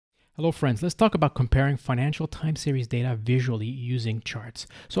Hello friends, let's talk about comparing financial time series data visually using charts.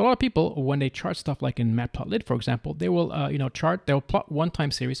 So a lot of people, when they chart stuff like in Matplotlib, for example, they will they'll plot one time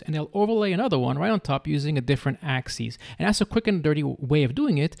series and they'll overlay another one right on top using a different axes. And that's a quick and dirty way of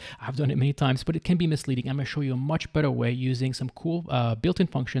doing it. I've done it many times, but it can be misleading. I'm going to show you a much better way using some cool built-in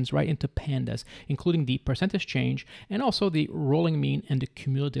functions right into Pandas, including the percentage change and also the rolling mean and the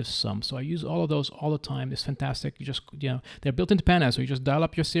cumulative sum. So I use all of those all the time. It's fantastic. They're built into Pandas, so you just dial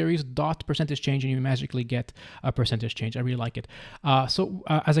up your series, dot percentage change, and you magically get a percentage change. I really like it. As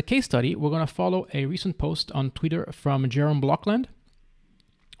a case study, we're going to follow a recent post on Twitter from Jerome Blockland,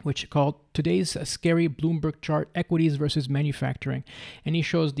 which called Today's Scary Bloomberg Chart, Equities versus Manufacturing. And he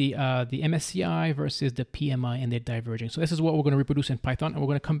shows the MSCI versus the PMI, and they're diverging. So this is what we're going to reproduce in Python, and we're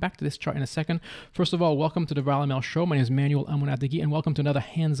going to come back to this chart in a second. First of all, welcome to the ViralML Show. My name is Manuel Amunadegi, and welcome to another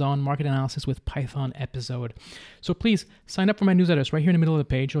hands-on market analysis with Python episode. So please sign up for my newsletters right here in the middle of the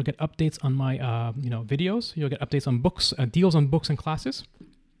page. You'll get updates on my videos. You'll get updates on books, deals on books and classes.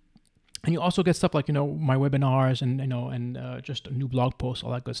 And you also get stuff like, my webinars and just new blog posts, all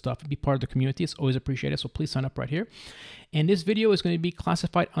that good stuff. Be part of the community. It's always appreciated. So please sign up right here. And this video is going to be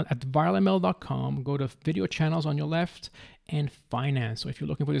classified at viralml.com. Go to video channels on your left and finance. So if you're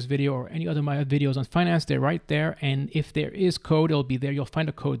looking for this video or any other of my videos on finance, they're right there. And if there is code, it'll be there. You'll find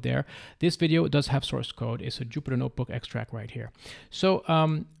a code there. This video does have source code. It's a Jupyter Notebook extract right here. So,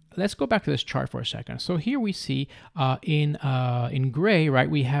 let's go back to this chart for a second. So here we see in gray, right,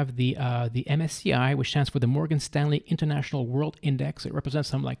 we have the MSCI, which stands for the Morgan Stanley International World Index. It represents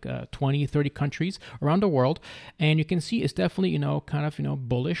some like 20, 30 countries around the world. And you can see it's definitely, kind of,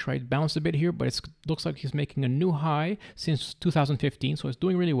 bullish, right? Bounced a bit here, but it looks like he's making a new high since 2015. So it's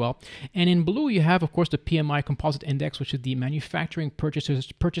doing really well. And in blue, you have, of course, the PMI Composite Index, which is the Manufacturing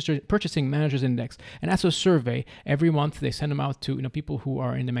Purchasing Managers Index. And that's a survey. Every month, they send them out to, people who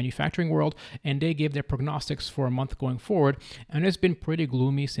are in the manufacturing world, and they gave their prognostics for a month going forward, and it's been pretty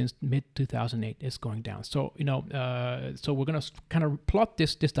gloomy since mid 2008. It's going down. So so we're gonna kind of plot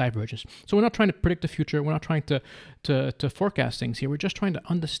this divergence. So we're not trying to predict the future. We're not trying to forecast things here. We're just trying to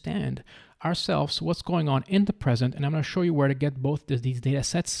understand ourselves what's going on in the present, and I'm going to show you where to get both these data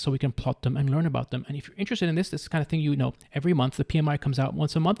sets so we can plot them and learn about them. And if you're interested in this kind of thing, every month the PMI comes out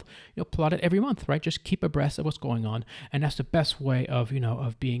once a month, plot it every month, right? Just keep abreast of what's going on, and that's the best way of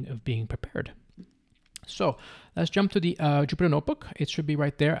being prepared. So let's jump to the Jupyter Notebook. It should be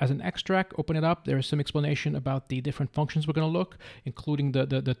right there as an extract. Open it up. There's some explanation about the different functions we're going to look, including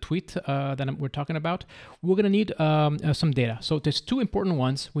the tweet that we're talking about. We're going to need some data. So there's two important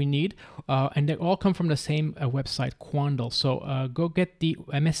ones we need, and they all come from the same website, Quandl. So go get the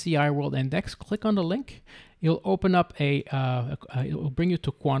MSCI World Index. Click on the link. It'll open up it'll bring you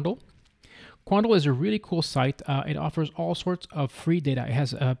to Quandl. Quandl is a really cool site. It offers all sorts of free data. It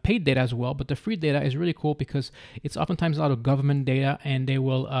has paid data as well, but the free data is really cool because it's oftentimes a lot of government data, and they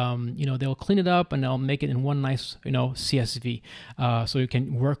will, they'll clean it up and they'll make it in one nice, CSV, so you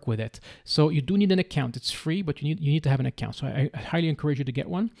can work with it. So you do need an account. It's free, but you need to have an account. So I highly encourage you to get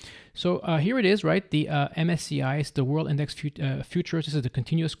one. So here it is, right? The MSCI is the World Index Futures. This is the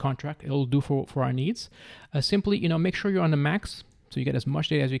continuous contract. It'll do for our needs. Simply, make sure you're on the max, so you get as much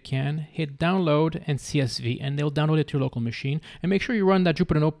data as you can. Hit download and CSV, and they'll download it to your local machine. And make sure you run that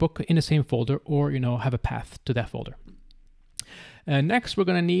Jupyter Notebook in the same folder, or have a path to that folder. Next, we're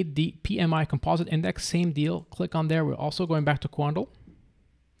going to need the PMI Composite Index. Same deal. Click on there. We're also going back to Quandl.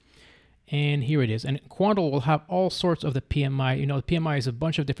 And here it is. And Quandl will have all sorts of the PMI. The PMI is a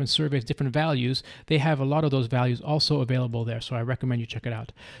bunch of different surveys, different values. They have a lot of those values also available there. So I recommend you check it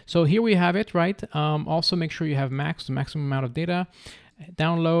out. So here we have it, right? Also make sure you have the maximum amount of data.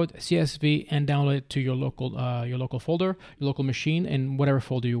 Download CSV and download it to your local folder, your local machine, in whatever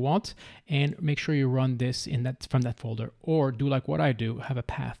folder you want, and make sure you run this from that folder, or do like what I do, have a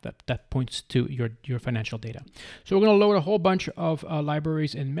path that points to your financial data. So we're going to load a whole bunch of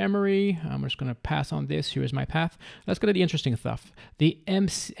libraries in memory. I'm just going to pass on this. Here is my path. Let's get to the interesting stuff, the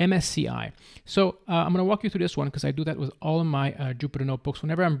MSCI. So I'm going to walk you through this one because I do that with all of my Jupyter Notebooks.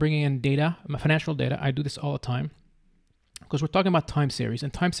 Whenever I'm bringing in data, my financial data, I do this all the time, because we're talking about time series,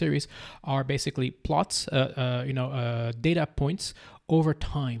 and time series are basically plots, data points over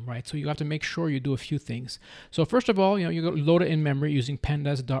time, right? So you have to make sure you do a few things. So first of all, you load it in memory using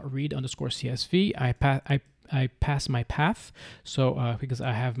pandas.read_CSV. I pass my path, so because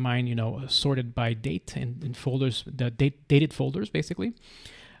I have mine, sorted by date in folders, the dated folders, basically.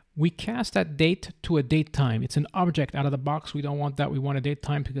 We cast that date to a date time. It's an object out of the box. We don't want that. We want a date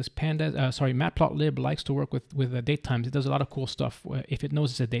time because Matplotlib likes to work with date times. It does a lot of cool stuff if it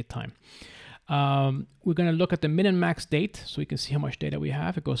knows it's a date time. We're going to look at the min and max date so we can see how much data we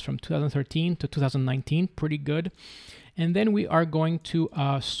have. It goes from 2013 to 2019, pretty good. And then we are going to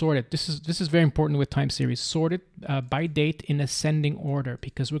sort it. This is very important with time series. Sort it by date in ascending order,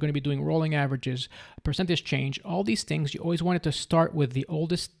 because we're going to be doing rolling averages, percentage change, all these things. You always want it to start with the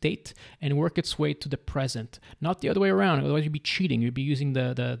oldest date and work its way to the present, not the other way around. Otherwise, you'd be cheating. You'd be using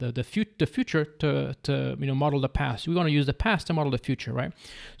the future to model the past. We want to use the past to model the future, right?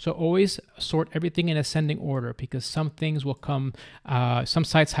 So always sort everything in ascending order, because some things will come. Some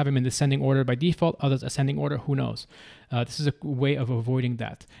sites have them in descending order by default, others ascending order. Who knows? This is a way of avoiding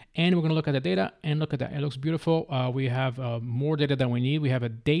that. And we're going to look at the data and look at that. It looks beautiful. We have more data than we need. We have a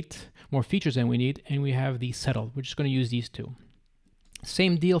date, more features than we need, and we have the settled. We're just going to use these two.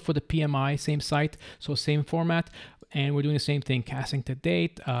 Same deal for the PMI, same site, so same format. And we're doing the same thing, casting to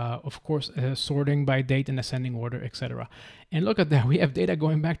date, of course, sorting by date in ascending order, etc. And look at that, we have data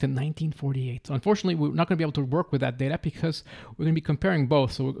going back to 1948. So unfortunately, we're not going to be able to work with that data because we're going to be comparing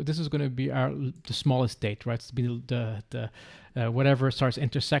both. So this is going to be the smallest date, right? It's be the whatever starts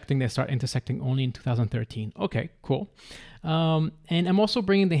intersecting, they start intersecting only in 2013. Okay, cool. And I'm also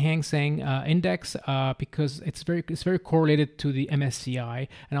bringing the Hang Seng index because it's very correlated to the MSCI,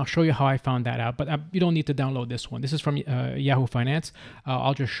 and I'll show you how I found that out. But you don't need to download this one. This is from Yahoo Finance.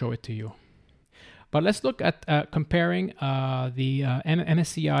 I'll just show it to you. But let's look at comparing the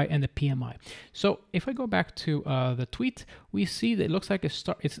MSCI and the PMI. So if I go back to the tweet, we see that it looks like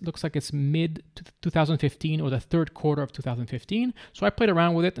it's mid 2015 or the third quarter of 2015. So I played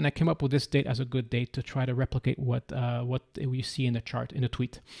around with it and I came up with this date as a good date to try to replicate what we see in the chart in the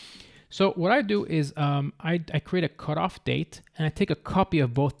tweet. So what I do is I create a cutoff date and I take a copy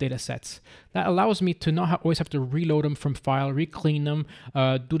of both data sets. That allows me to not always have to reload them from file, re-clean them,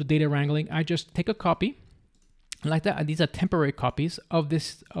 do the data wrangling. I just take a copy like that. These are temporary copies of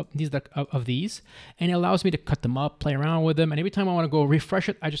these, and it allows me to cut them up, play around with them. And every time I want to go refresh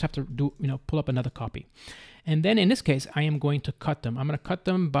it, I just have to pull up another copy. And then in this case, I am going to cut them. I'm going to cut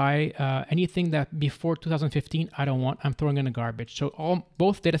them by anything that before 2015 I don't want. I'm throwing in the garbage. So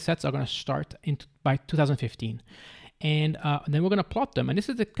both data sets are going to start by 2015. And then we're going to plot them. And this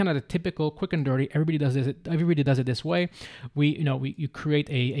is kind of the typical quick and dirty. Everybody does it this way. You create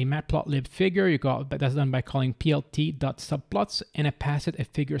a matplotlib figure. That's done by calling plt.subplots, and I pass it a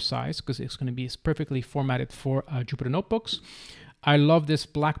figure size because it's going to be perfectly formatted for Jupyter notebooks. I love this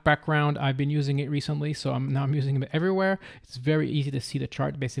black background. I've been using it recently, so I'm using it everywhere. It's very easy to see the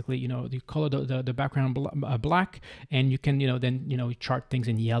chart. Basically, you color the background black, and you can then chart things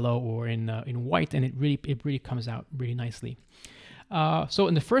in yellow or in white, and it really comes out really nicely. So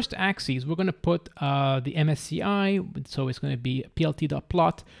in the first axis, we're going to put the MSCI. So it's going to be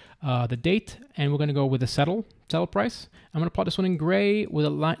plt.plot the date, and we're going to go with the settle price. I'm going to plot this one in gray with a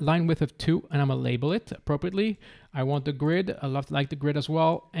line width of 2, and I'm going to label it appropriately. I want the grid. I like the grid as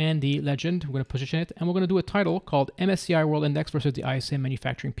well, and the legend. We're going to position it, and we're going to do a title called MSCI World Index versus the ISM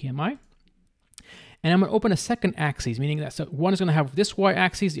Manufacturing PMI. And I'm going to open a second axis, meaning that one is going to have this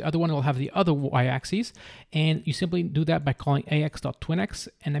y-axis, the other one will have the other y-axis, and you simply do that by calling ax.twinx,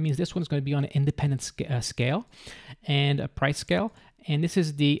 and that means this one is going to be on an independent scale and a price scale. And this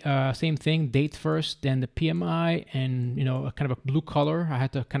is the same thing, date first, then the PMI, and a kind of a blue color. I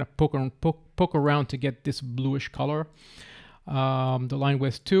had to kind of poke around to get this bluish color. The line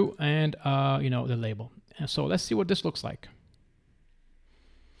width 2, and the label. And so let's see what this looks like.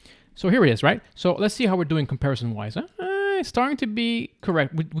 So here it is, right? So let's see how we're doing comparison-wise. It's starting to be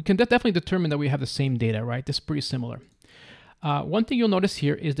correct. We can definitely determine that we have the same data, right? This is pretty similar. One thing you'll notice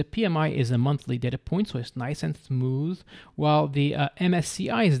here is the PMI is a monthly data point, so it's nice and smooth, while the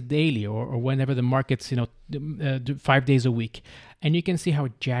MSCI is daily, or whenever the market's 5 days a week. And you can see how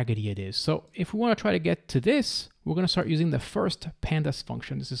jaggedy it is. So if we want to try to get to this, we're going to start using the first Pandas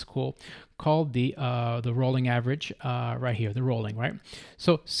function. This is cool, called the rolling average right here, the rolling, right?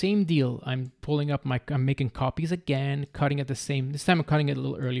 So same deal. I'm pulling up I'm making copies again, cutting it this time I'm cutting it a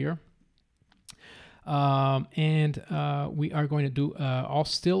little earlier. We are going to do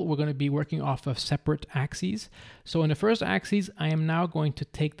we're going to be working off of separate axes. So in the first axis, I am now going to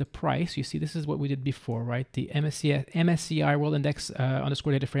take the price. You see, this is what we did before, right? The MSCI World Index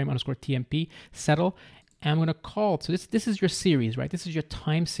underscore data frame underscore TMP settle. And I'm going to call, so this is your series, right? This is your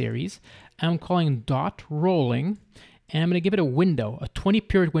time series. I'm calling dot rolling. And I'm going to give it a window, a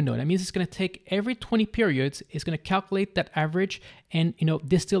 20-period window. That means it's going to take every 20 periods, it's going to calculate that average and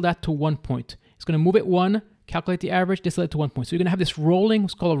distill that to 1 point. It's going to move it 1, calculate the average, this led to 1 point. So you're going to have this rolling,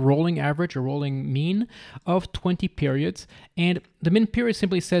 what's called a rolling average or rolling mean of 20 periods. And the min period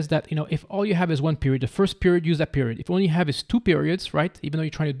simply says that, you know, if all you have is one period, the first period, use that period. If all you have is 2 periods, right, even though you're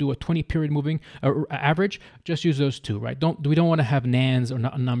trying to do a 20 period moving average, just use those 2, right? We don't want to have nans or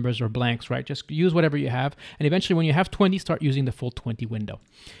numbers or blanks, right? Just use whatever you have. And eventually when you have 20, start using the full 20 window.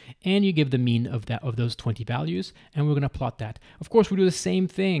 And you give the mean of those 20 values, and we're going to plot that. Of course, we do the same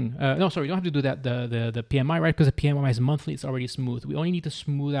thing. No, sorry, you don't have to do that, the PMI, right? Because the PMI is monthly, it's already smooth. We only need to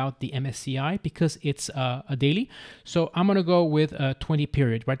smooth out the MSCI because it's a daily. So I'm going to go with a 20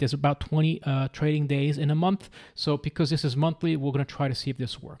 period, right? There's about 20 trading days in a month. So because this is monthly, we're going to try to see if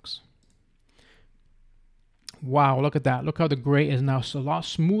this works. Wow, look at that. Look how the gray is now a lot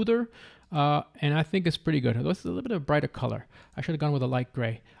smoother. And I think it's pretty good. It's a little bit of a brighter color. I should have gone with a light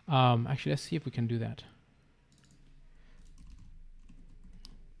gray. Actually, let's see if we can do that.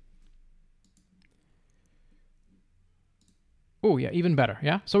 Oh yeah, even better.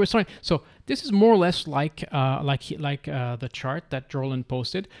 Yeah. So we're starting. So this is more or less like the chart that Jorlin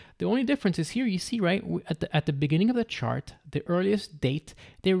posted. The only difference is here you see, right, at the beginning of the chart, the earliest date,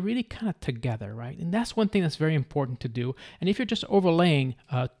 they're really kind of together, right? And that's one thing that's very important to do. And if you're just overlaying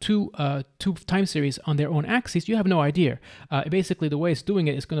two time series on their own axis, you have no idea. Basically, the way it's doing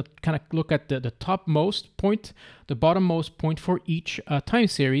it is going to kind of look at the topmost point, the bottommost point for each time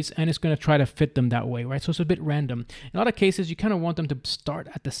series, and it's going to try to fit them that way, right? So it's a bit random. In a lot of cases, you kind of want them to start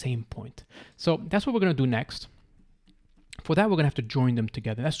at the same point. So that's what we're going to do next. For that, we're going to have to join them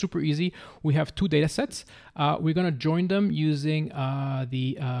together. That's super easy. We have 2 data sets. We're going to join them using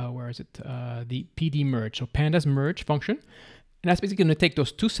the PD merge, so Pandas merge function. And that's basically going to take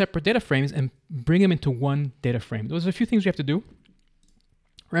those 2 separate data frames and bring them into one data frame. There's a few things we have to do.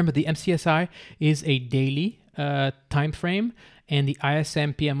 Remember, the MCSI is a daily time frame, and the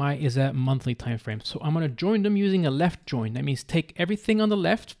ISM PMI is a monthly time frame. So I'm going to join them using a left join. That means take everything on the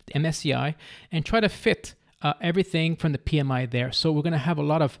left, MSCI, and try to fit everything from the PMI there. So we're going to have a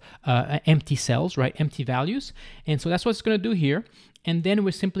lot of empty cells, right? Empty values. And so that's what it's going to do here. And then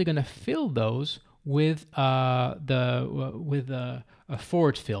we're simply going to fill those with a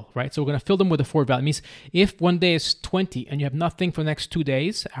forward fill, right? So we're going to fill them with a forward value. It means if one day is 20 and you have nothing for the next 2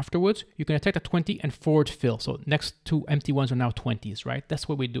 days afterwards, you're going to take the 20 and forward fill. So next 2 empty ones are now 20s, right? That's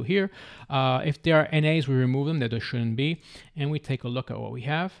what we do here. If there are NAs, we remove them. There shouldn't be. And we take a look at what we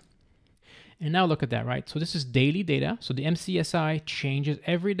have. And now look at that, right? So this is daily data. So the MCSI changes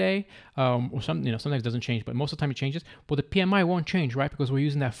every day, or sometimes it doesn't change, but most of the time it changes. But the PMI won't change, right? Because we're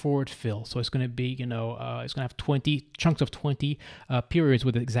using that forward fill. So it's going to be, it's going to have 20 chunks of 20 periods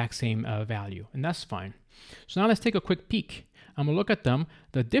with the exact same value, and that's fine. So now let's take a quick peek. I'm going to look at them.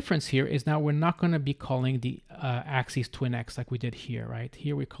 The difference here is now we're not going to be calling the axis twin x like we did here, right?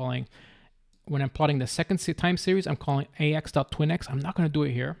 Here we're calling, when I'm plotting the second time series, I'm calling ax.twinx. I'm not going to do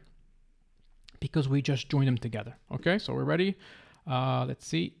it here, because we just joined them together. Okay, so we're ready. Let's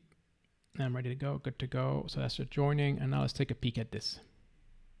see. I'm ready to go, good to go. So that's the joining, and now let's take a peek at this.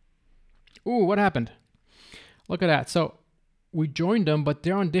 Ooh, what happened? Look at that. So we joined them, but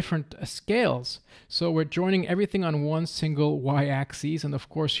they're on different scales. So we're joining everything on one single y-axis, and of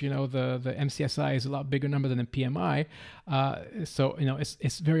course, the MCSI is a lot bigger number than the PMI. So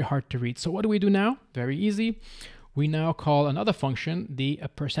it's very hard to read. So what do we do now? Very easy. We now call another function the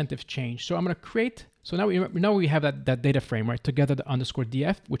percentage change. So I'm going to create, so now we have that data frame, right? Together the underscore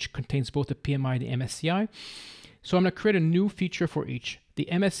df, which contains both the PMI and the MSCI. So I'm going to create a new feature for each. The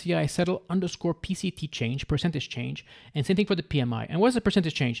MSCI settle underscore PCT change, percentage change, and same thing for the PMI. And what is the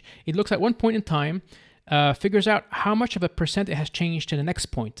percentage change? It looks at one point in time, figures out how much of a percent it has changed to the next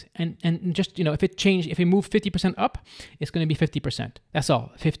point. And just, if it moves 50% up, it's going to be 50%. That's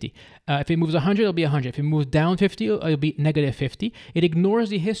all, 50. If it moves 100, it'll be 100. If it moves down 50, it'll be negative 50. It ignores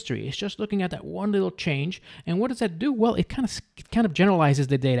the history. It's just looking at that one little change. And what does that do? Well, it kind of generalizes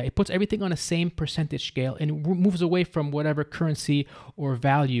the data. It puts everything on the same percentage scale and moves away from whatever currency or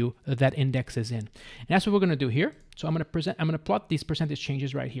value that index is in. And that's what we're going to do here. So I'm going to plot these percentage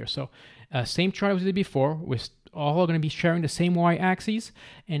changes right here. So same chart as we did before. We're all going to be sharing the same y-axis.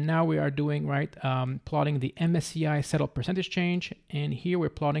 And now we are doing, plotting the MSCI settled percentage change. And here we're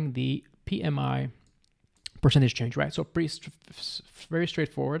plotting the PMI percentage change, right? So very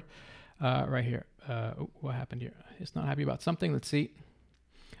straightforward right here. What happened here? It's not happy about something. Let's see.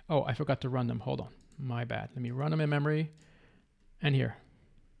 Oh, I forgot to run them. Hold on. My bad. Let me run them in memory. And here.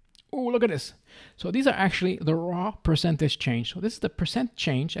 Oh, look at this. So these are actually the raw percentage change. So this is the percent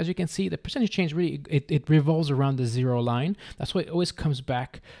change. As you can see, the percentage change really, it revolves around the 0 line. That's why it always comes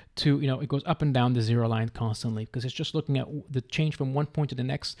back to, it goes up and down the zero line constantly, because it's just looking at the change from one point to the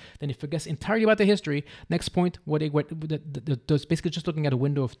next. Then it forgets entirely about the history. Next point, it's basically just looking at a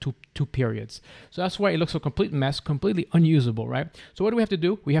window of two periods. So that's why it looks a complete mess, completely unusable, right? So what do we have to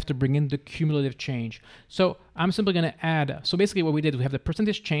do? We have to bring in the cumulative change. So I'm simply going to add, so basically what we did, we have the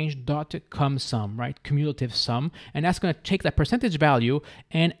percentage change dot CumSum, right? Cumulative sum, and that's going to take that percentage value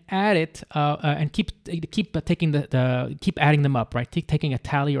and add it and keep adding them up, right? Taking a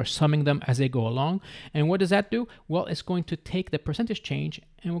tally or summing them as they go along. And what does that do? Well, it's going to take the percentage change,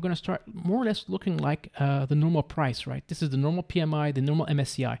 and we're going to start more or less looking like the normal price, right? This is the normal PMI, the normal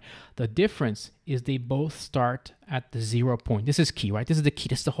MSCI. The difference is they both start at the 0 point. This is key, right? This is the key.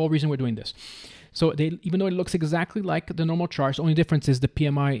 This is the whole reason we're doing this. So even though it looks exactly like the normal charts, the only difference is the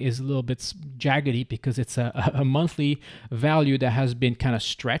PMI is a little bit jaggedy because it's a monthly value that has been kind of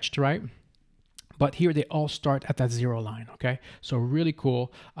stretched, right? But here they all start at that 0 line, okay? So really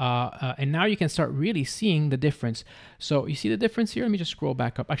cool. And now you can start really seeing the difference. So you see the difference here? Let me just scroll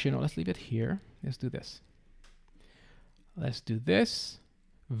back up. Actually, no, let's leave it here. Let's do this. Let's do this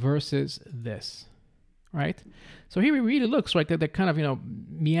versus this, right? So here it really looks like they're kind of,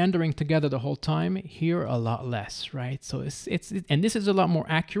 meandering together the whole time. Here a lot less, right? So and this is a lot more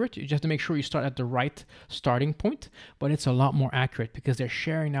accurate. You just have to make sure you start at the right starting point, but it's a lot more accurate because they're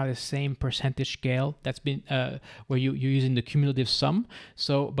sharing now the same percentage scale that's been where you're using the cumulative sum.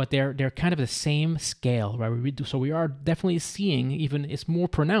 So, but they're kind of the same scale, right? So we are definitely seeing, even it's more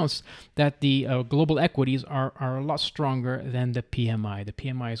pronounced, that the global equities are a lot stronger than the PMI. The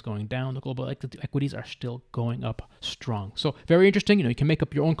PMI is going down. The global equities are still going up strong. So very interesting. You can make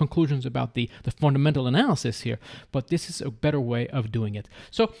up your own conclusions about the fundamental analysis here, but this is a better way of doing it.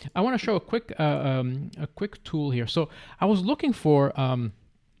 So I want to show a quick tool here. So I was looking for one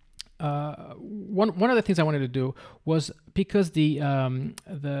of the things I wanted to do was, because the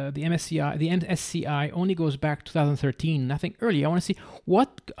MSCI, the NSCI only goes back 2013, nothing earlier. I want to see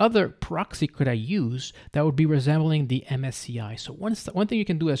what other proxy could I use that would be resembling the MSCI. So one thing you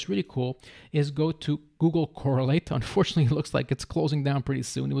can do that's really cool is go to Google Correlate. Unfortunately, it looks like it's closing down pretty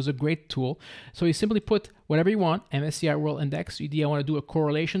soon. It was a great tool. So you simply put whatever you want, MSCI World Index. I want to do a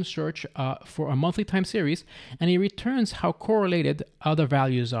correlation search for a monthly time series, and it returns how correlated other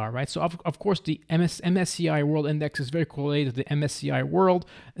values are, right? So of course, the MSCI World Index is very correlated to the MSCI World.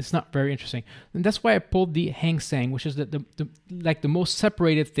 It's not very interesting. And that's why I pulled the Hang Seng, which is the most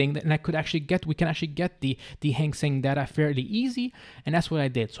separated thing, and we can actually get the Hang Seng data fairly easy, and that's what I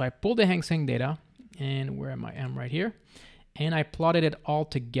did. So I pulled the Hang Seng data, and where am I? I'm right here, and I plotted it all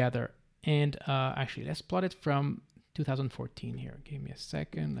together. And actually, let's plot it from 2014 here. Give me a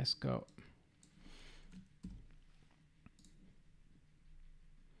second. Let's go.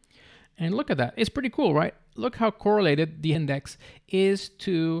 And look at that. It's pretty cool, right? Look how correlated the index is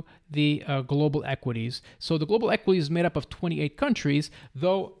to the global equities. So the global equity is made up of 28 countries,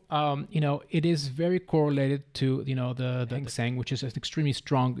 though it is very correlated to the Hang Seng, which is an extremely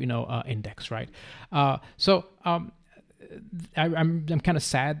strong index, right? I'm kind of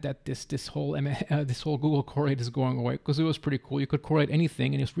sad that this whole Google Correlate is going away, because it was pretty cool. You could correlate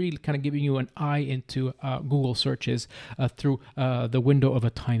anything, and it's really kind of giving you an eye into Google searches through the window of a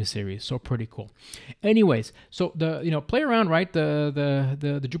time series. So pretty cool. Anyways, so play around, right?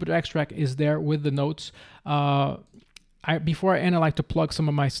 The Jupyter extract is there with the notes. Before I end, I like to plug some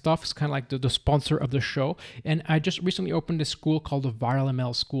of my stuff. It's kind of like the sponsor of the show. And I just recently opened this school called the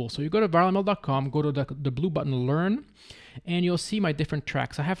ViralML School. So you go to viralml.com, go to the blue button, Learn, and you'll see my different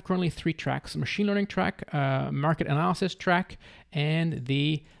tracks. I have currently 3 tracks: machine learning track, market analysis track, and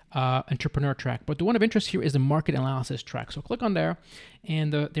the entrepreneur track. But the one of interest here is the market analysis track. So click on there,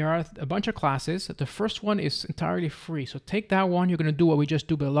 and there are a bunch of classes. The first one is entirely free. So take that one. You're going to do what we just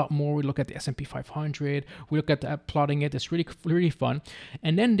do, but a lot more. We look at the S&P 500. We look at plotting it. It's really, really fun.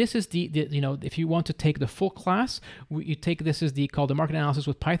 And then this is the if you want to take the full class, this is called the market analysis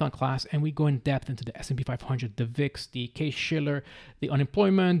with Python class, and we go in depth into the S&P 500, the VIX, the Case-Shiller, the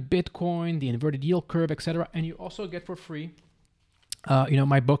unemployment, Bitcoin, the inverted yield curve, etc. And you also get for free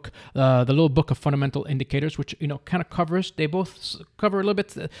my book, the little book of fundamental indicators, which kind of covers. They both cover a little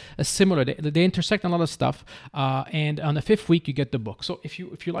bit similar. They intersect on a lot of stuff. And on the 5th week, you get the book. So if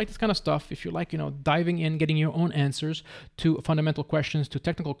you like this kind of stuff, if you like diving in, getting your own answers to fundamental questions, to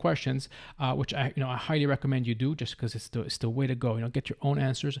technical questions, which I highly recommend you do, just because it's the way to go. Get your own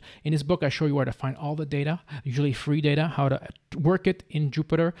answers. In this book, I show you where to find all the data, usually free data, how to work it in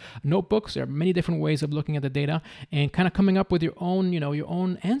Jupyter notebooks. There are many different ways of looking at the data and kind of coming up with your own own, your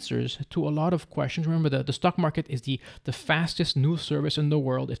own answers to a lot of questions. Remember, the stock market is the fastest news service in the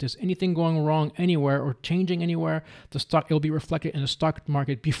world. If there's anything going wrong anywhere or changing anywhere, it'll be reflected in the stock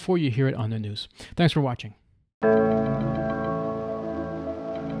market before you hear it on the news. Thanks for watching.